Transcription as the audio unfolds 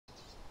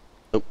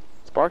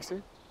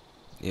Sparksy?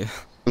 Yeah.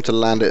 To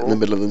land it in the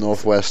middle of the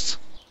northwest,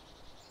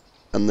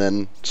 and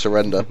then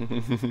surrender.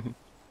 Then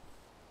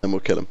we'll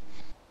kill him.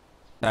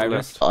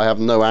 Cyrus? I have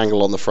no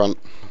angle on the front.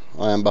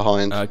 I am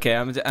behind. Okay,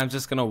 I'm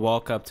just gonna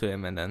walk up to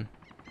him and then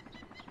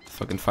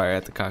fucking fire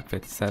at the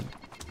cockpit instead.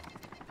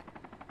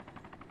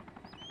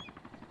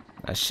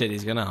 Ah shit,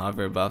 he's gonna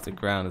hover above the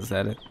ground, is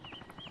that it?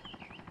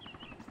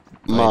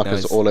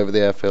 Markers all over the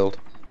airfield.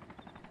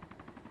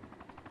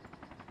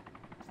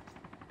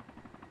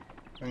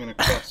 I'm gonna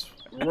cross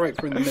right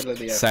through the middle of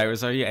the airfield.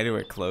 Cyrus, are you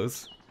anywhere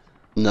close?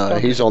 No,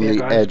 he's on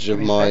the edge of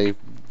my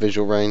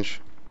visual range.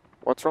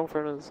 What's wrong,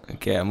 Fernandez?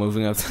 Okay, I'm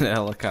moving up to the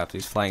helicopter.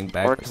 He's flying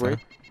backwards now.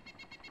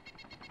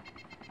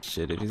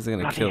 Shit, if he's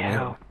gonna kill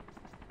me.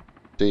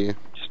 Do you?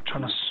 Just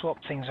trying to swap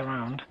things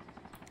around.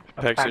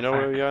 Pex, you know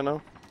where we are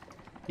now?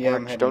 Yeah,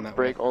 I'm heading Don't that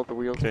break way. all the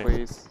wheels,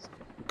 please.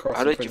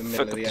 How did you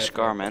fuck up this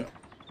car, man?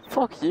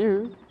 Fuck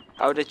you.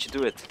 How did you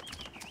do it?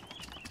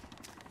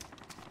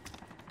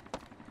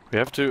 We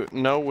have to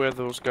know where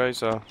those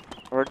guys are.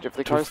 Alright, if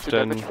the car's too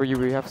damaged for you,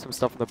 we have some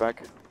stuff in the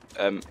back.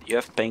 You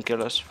have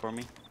painkillers for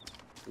me?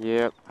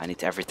 Yeah. I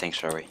need everything,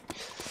 sorry.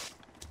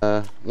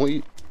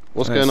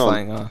 What's going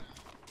on?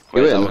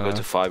 Wait, I will go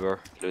to Fiber,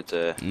 loot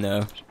the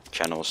no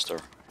channel store.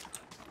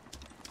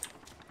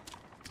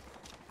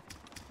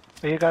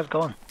 Where you guys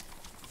going?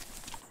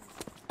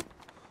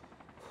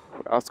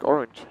 Ask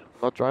Orange.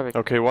 Not driving.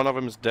 Okay, one of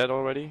them is dead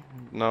already.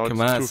 Now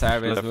come it's on, two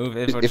Cyrus, left. move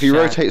in for If he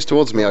rotates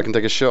towards me, I can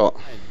take a shot.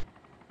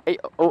 Hey,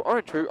 oh,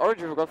 Orange, we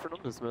forgot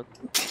Fernandez, man.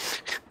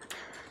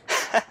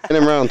 Get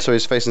him round so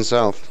he's facing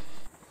south.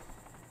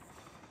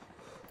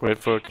 Wait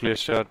for a clear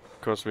shot,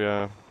 because we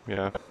are,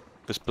 yeah,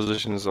 this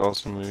position is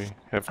awesome, we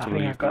have to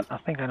leave. I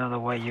think I know the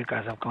way you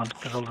guys have gone,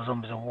 because all the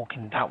zombies are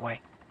walking that way.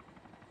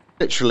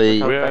 Literally,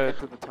 Back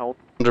into the town.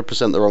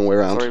 100% the wrong way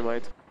around. Sorry,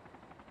 mate.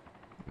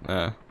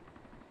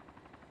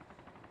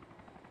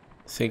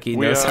 Think he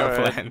knows our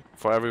plan.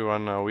 For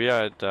everyone now, we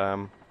are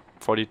at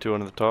 42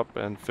 on the top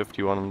and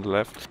 51 on the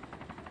left.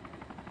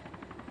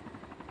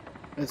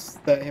 Is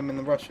that him in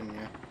the Russian,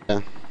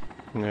 yeah?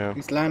 Yeah.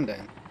 He's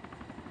landing.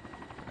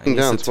 He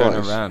down needs to turn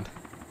twice. around.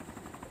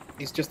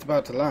 He's just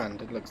about to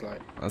land, it looks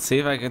like. Let's see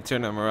if I can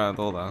turn him around,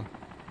 hold on.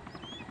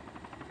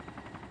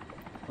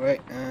 Wait,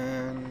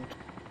 and...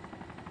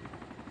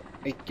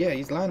 Yeah,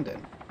 he's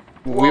landing.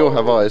 We all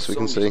have eyes, we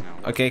can see.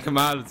 Okay, come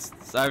on,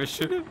 Cyrus,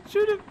 shoot him,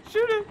 shoot him,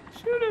 shoot him,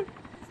 shoot him,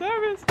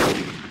 Cyrus!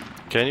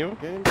 Can you?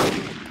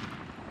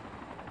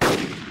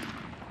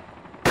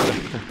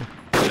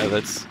 Yeah,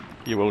 that's...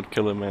 You won't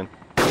kill him, man.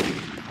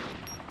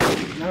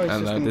 No, I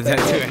don't know, did that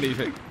do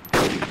anything?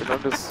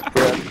 Fernandez,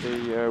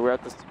 we're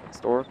at the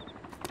store.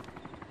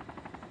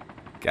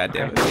 God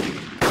damn it.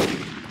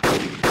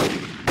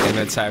 Damn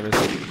it, Cyrus.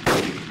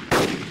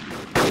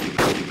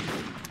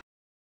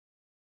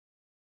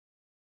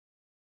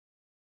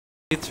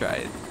 You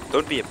tried.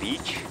 Don't be a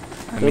beach.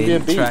 I Don't be a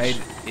mean, beach. tried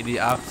in the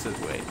opposite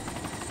way.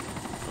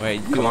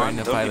 Wait, you Come are on, in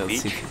the don't be pilot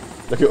beach. seat.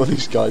 Look at all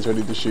these guys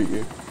ready to shoot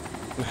you.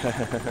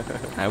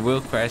 I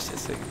will crash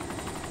this thing.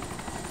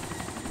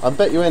 I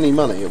bet you any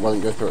money it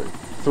won't go through.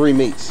 3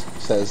 meets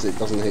says it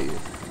doesn't hit you.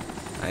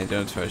 I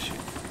don't trust you.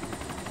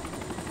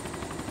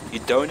 You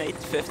donate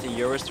 15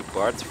 euros to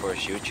Bart for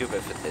his YouTube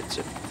if it hits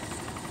it.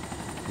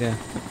 Yeah,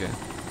 okay.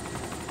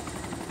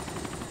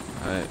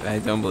 I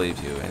don't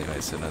believe you anyway,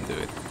 so don't do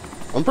it.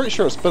 I'm pretty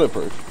sure it's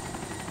bulletproof.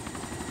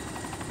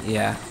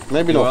 Yeah.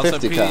 Maybe not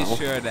 50 cal. cal. I'm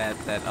pretty sure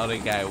that other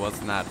guy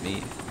was not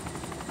me.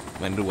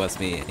 When it was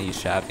me, he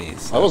shot me.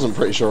 So. I wasn't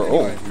pretty sure at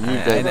all. You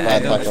gave a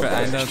bad backup.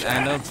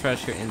 I don't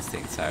trust your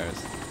instincts,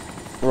 Cyrus.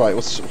 Right,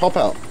 let's hop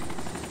out.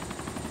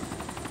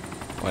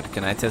 What,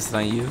 can I test it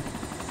on you?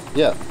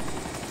 Yeah.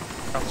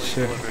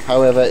 Sure.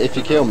 However, if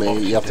you kill me,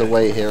 you have to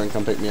wait here and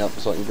come pick me up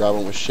so I can grab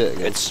on with shit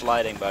again. It's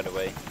sliding, by the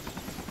way.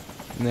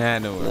 Nah,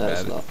 don't worry No, about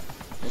it's it. not.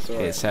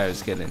 Okay,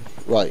 Cyrus, get in.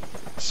 Right.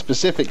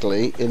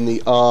 Specifically in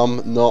the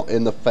arm, not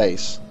in the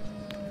face.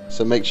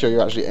 So make sure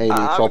you're actually aiming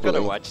I'm properly.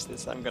 gonna watch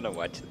this, I'm gonna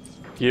watch this.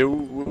 You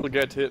will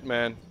get hit,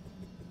 man.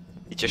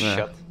 He just Nah.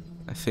 shot.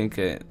 I think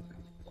It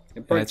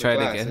Can I broke try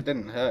the it glass, again? it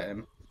didn't hurt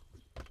him.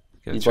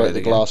 Gonna You try broke it the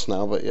again. glass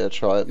now, but yeah,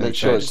 try it. Yeah, Make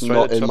try sure it. it's Try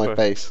not the in my chopper.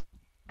 face.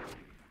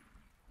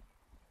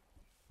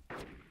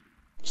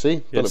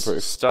 See? Yes,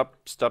 Bulletproof.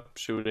 stop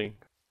shooting.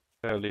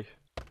 Early.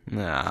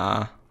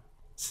 Nah.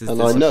 This is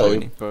And I know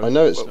disappointing.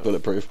 it's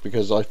bulletproof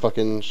because I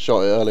fucking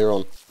shot it earlier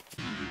on.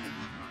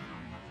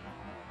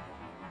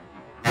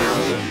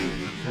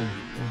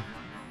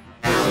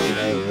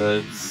 Yeah,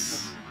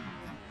 that's...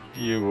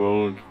 You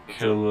won't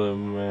kill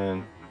him,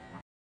 man.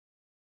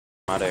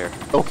 Not there.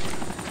 Oh.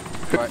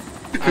 Right.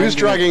 Who's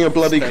dragging a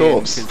bloody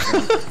corpse?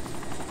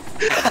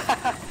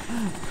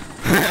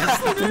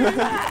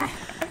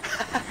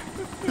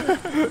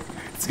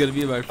 It's gonna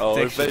be my Oh,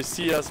 if protection. they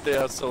see us, they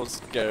are so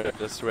scared,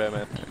 I swear,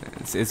 man.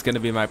 It's gonna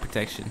be my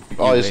protection.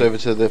 Eyes Anyway. over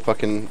to the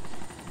fucking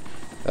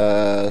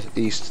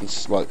east and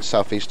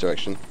southeast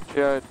direction.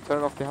 Should I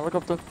turn off the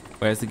helicopter?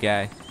 Where's the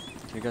guy?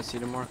 You guys see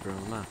the marker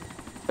on the map?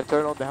 I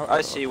turn on the helicopter.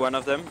 I see one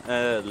of them,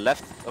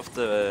 left of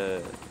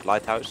the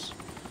lighthouse.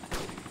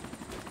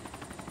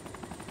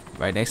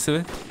 Right next to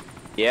it?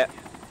 Yeah.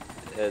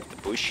 The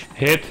bush.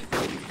 Hit.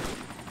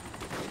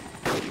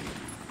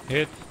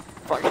 Hit.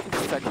 Fucking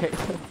second.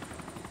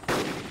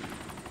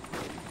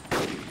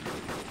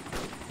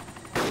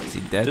 Is he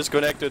dead?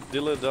 Disconnected.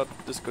 Dilla dot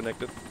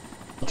disconnected.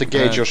 To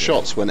gauge your Okay.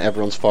 shots when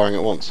everyone's firing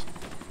at once.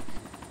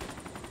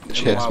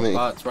 Which hits Meanwhile, me.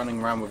 Bart's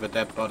running around with a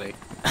dead body.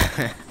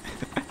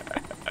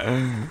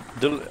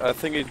 I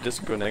think he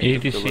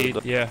disconnected. Dilla EDC,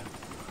 dot- yeah.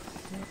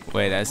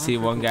 Wait, I see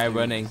one guy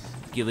running.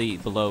 Gilly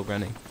below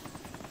running.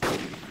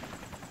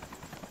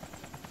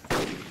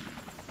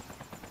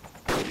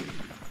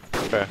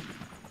 Okay.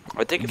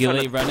 I think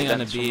Gilly running on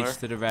the beach somewhere.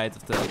 to the right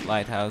of the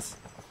lighthouse.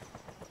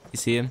 You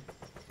see him?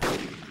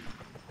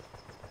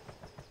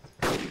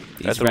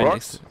 He's the right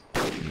rocks?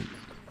 next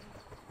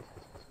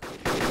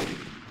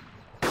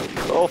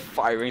to Oh,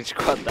 firing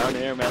squad down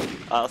here, man.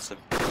 Awesome.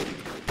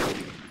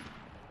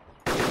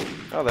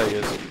 Oh, there he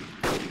is.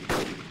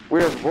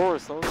 We're at war,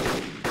 so.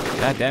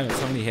 God damn it,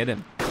 somebody hit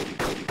him.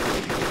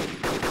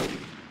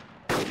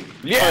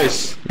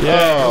 Yes!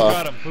 Yeah, Oh. who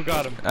got him? Who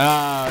got him?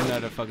 Oh,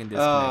 another fucking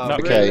disconnect.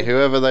 Okay, Really?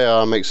 whoever they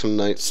are, make some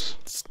notes.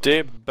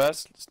 Stay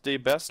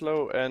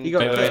Baslow and You got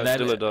Wait, wait, let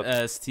Dilla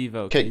dot.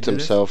 Steve-O. Kicked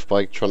himself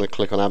by trying to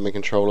click on admin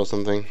control or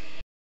something.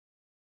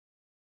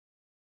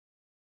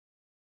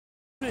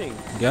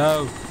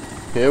 Go!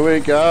 Here we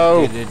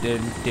go!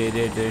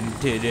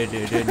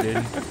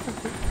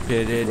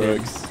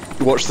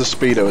 Watch the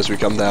speedo as we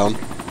come down.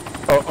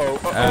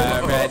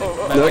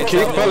 No,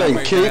 keep pulling,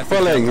 keep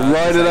pulling.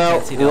 Ride it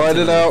out, ride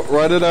it out,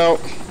 ride it out.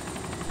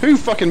 Who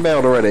fucking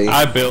bailed already?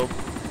 I built.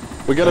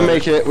 We're gonna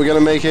make it, we're gonna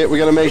make it, we're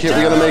gonna make it,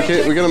 we're gonna make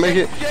it, we're gonna make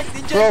it.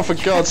 Oh, for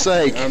God's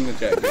sake. I'm the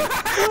jet.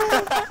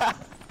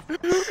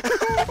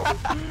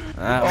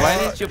 Why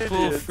did you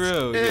pull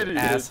through, you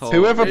asshole?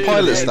 Whoever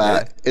pilots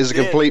that is a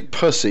complete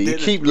pussy. You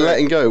keep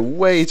letting go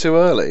way too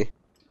early.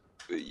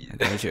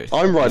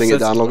 I'm riding it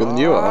down longer than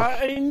you are.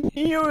 I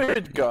knew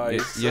it,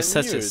 guys. You're I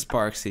such knew a it.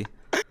 Sparksy.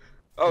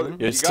 Oh,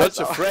 You're you such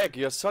a guys- frag.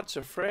 You're such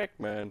a frag,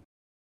 man.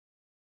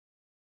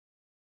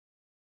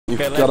 You've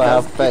Okay, gotta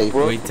have faith.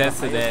 We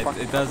tested it,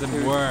 it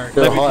doesn't work.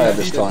 Go higher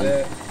this time.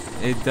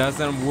 It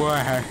doesn't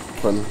work.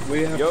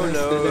 We have YOLO.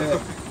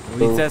 tested it.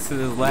 We tested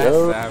it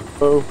last time.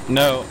 Oh,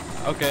 No.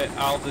 Okay,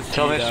 I'll just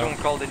Tell see me though. someone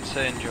called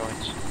insane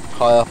joints.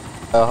 higher,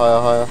 higher,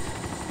 higher, higher.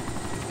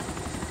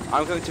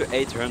 I'm going to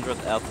 800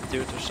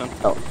 altitude or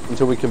something. Out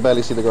until we can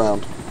barely see the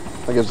ground.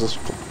 That gives us.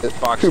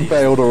 Foxy. Who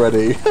bailed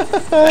already?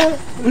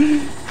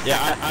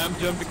 Yeah, I'm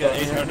jumping at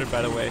 800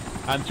 by the way.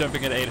 I'm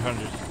jumping at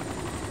 800.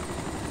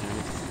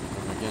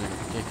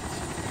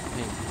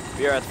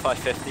 We are at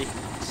 550,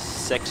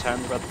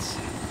 600.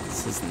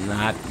 This is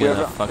not We have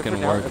gonna a fucking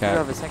different work we have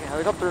out. a second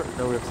helicopter?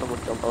 No, we have someone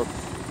jump out.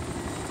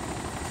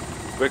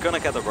 We're gonna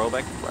get a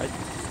rollback, right?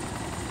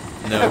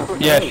 No.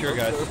 Yeah, sure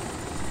guys.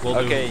 We'll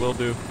Okay. do, we'll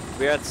do.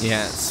 We're at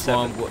Yeah,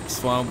 7.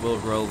 Swamp will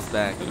rolls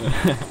back.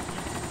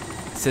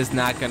 This is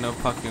not gonna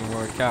fucking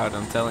work out,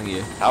 I'm telling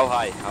you. How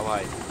high? How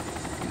high?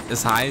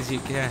 As high as you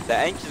can. The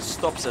engine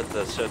stops at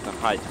a certain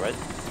height, right?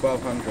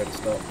 1200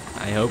 stop.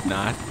 I hope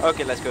not.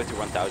 Okay, let's go to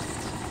 1000.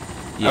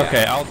 Yeah.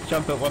 Okay, I'll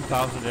jump at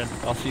 1000 and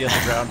I'll see you at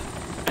the ground.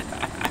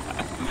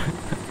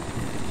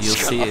 You'll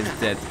see his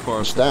dead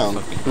corpse. It's down.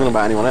 I don't know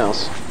about anyone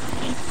else.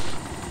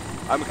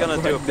 I'm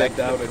gonna do a back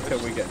down backflip until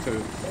first. we get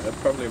to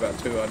probably about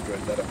 200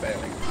 that are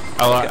failing.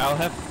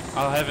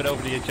 I'll have it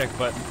over the eject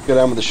button. Go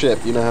down with the ship.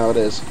 You know how it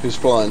is. Who's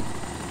flying?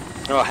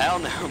 Oh hell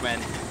no, man.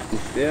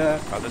 Yeah.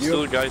 Are there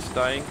still guys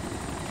dying?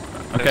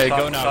 Okay,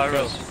 go now.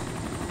 Go. Cyrus.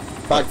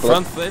 Back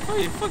Front flip. flip?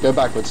 Are you fucking... Go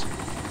backwards.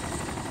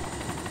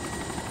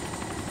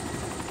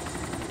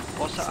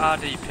 What's the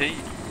RDP?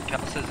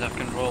 Cat says I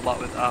can roll that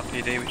with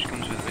RPD, which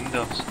comes with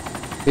Windows.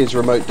 Here's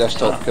remote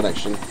desktop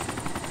connection.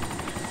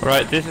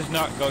 Right, this is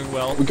not going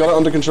well. We got it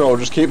under control.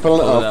 Just keep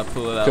pulling it Pull it up. up,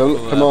 pull it up, Go,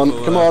 pull it come up, on,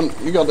 pull it come up.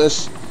 on. You got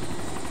this.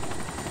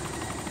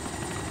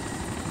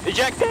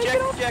 Eject,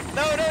 eject, eject.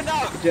 No, no,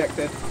 no.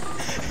 Ejected.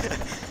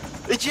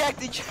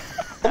 Eject, eject.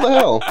 What the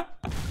hell?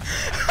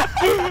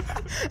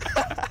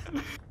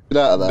 Get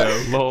out of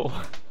there. No, lol.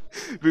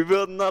 We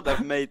will not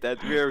have made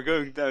that. We are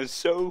going down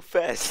so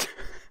fast.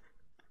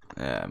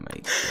 Yeah,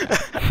 mate.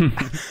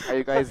 Are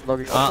you guys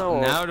logging on now?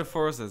 or- Now the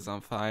force is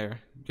on fire.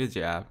 Good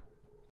job.